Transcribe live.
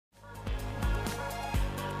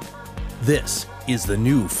This is the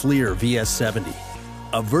new FLIR VS70,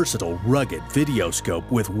 a versatile, rugged video scope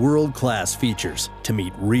with world-class features to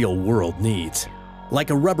meet real-world needs.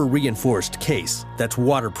 Like a rubber-reinforced case that's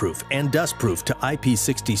waterproof and dustproof to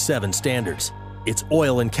IP67 standards, it's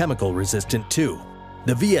oil and chemical resistant too.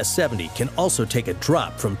 The VS70 can also take a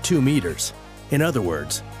drop from 2 meters. In other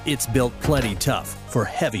words, it's built plenty tough for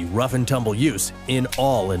heavy rough and tumble use in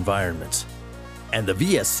all environments. And the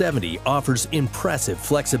VS70 offers impressive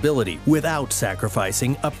flexibility without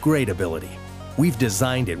sacrificing upgradability. We've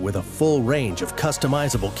designed it with a full range of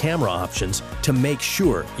customizable camera options to make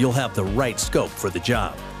sure you'll have the right scope for the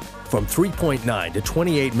job. From 3.9 to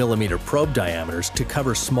 28mm probe diameters to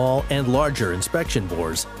cover small and larger inspection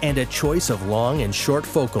bores, and a choice of long and short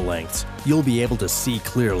focal lengths, you'll be able to see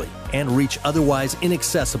clearly and reach otherwise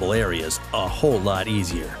inaccessible areas a whole lot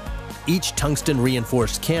easier. Each tungsten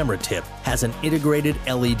reinforced camera tip has an integrated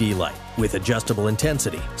LED light with adjustable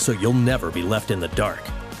intensity, so you'll never be left in the dark.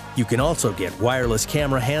 You can also get wireless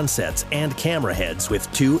camera handsets and camera heads with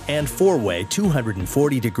 2- and 4-way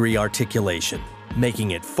 240-degree articulation,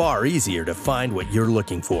 making it far easier to find what you're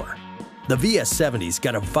looking for. The VS70's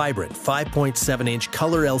got a vibrant 5.7-inch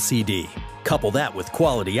color LCD. Couple that with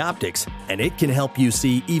quality optics, and it can help you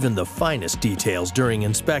see even the finest details during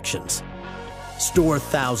inspections. Store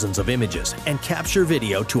thousands of images and capture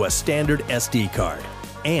video to a standard SD card,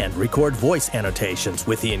 and record voice annotations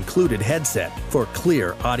with the included headset for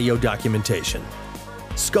clear audio documentation.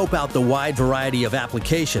 Scope out the wide variety of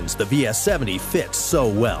applications the VS70 fits so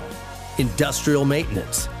well: industrial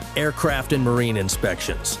maintenance, aircraft and marine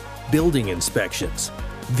inspections, building inspections,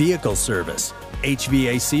 vehicle service,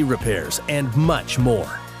 HVAC repairs, and much more.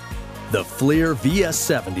 The FLIR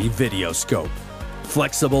VS70 video scope.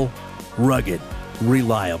 Flexible, rugged,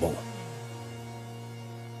 reliable.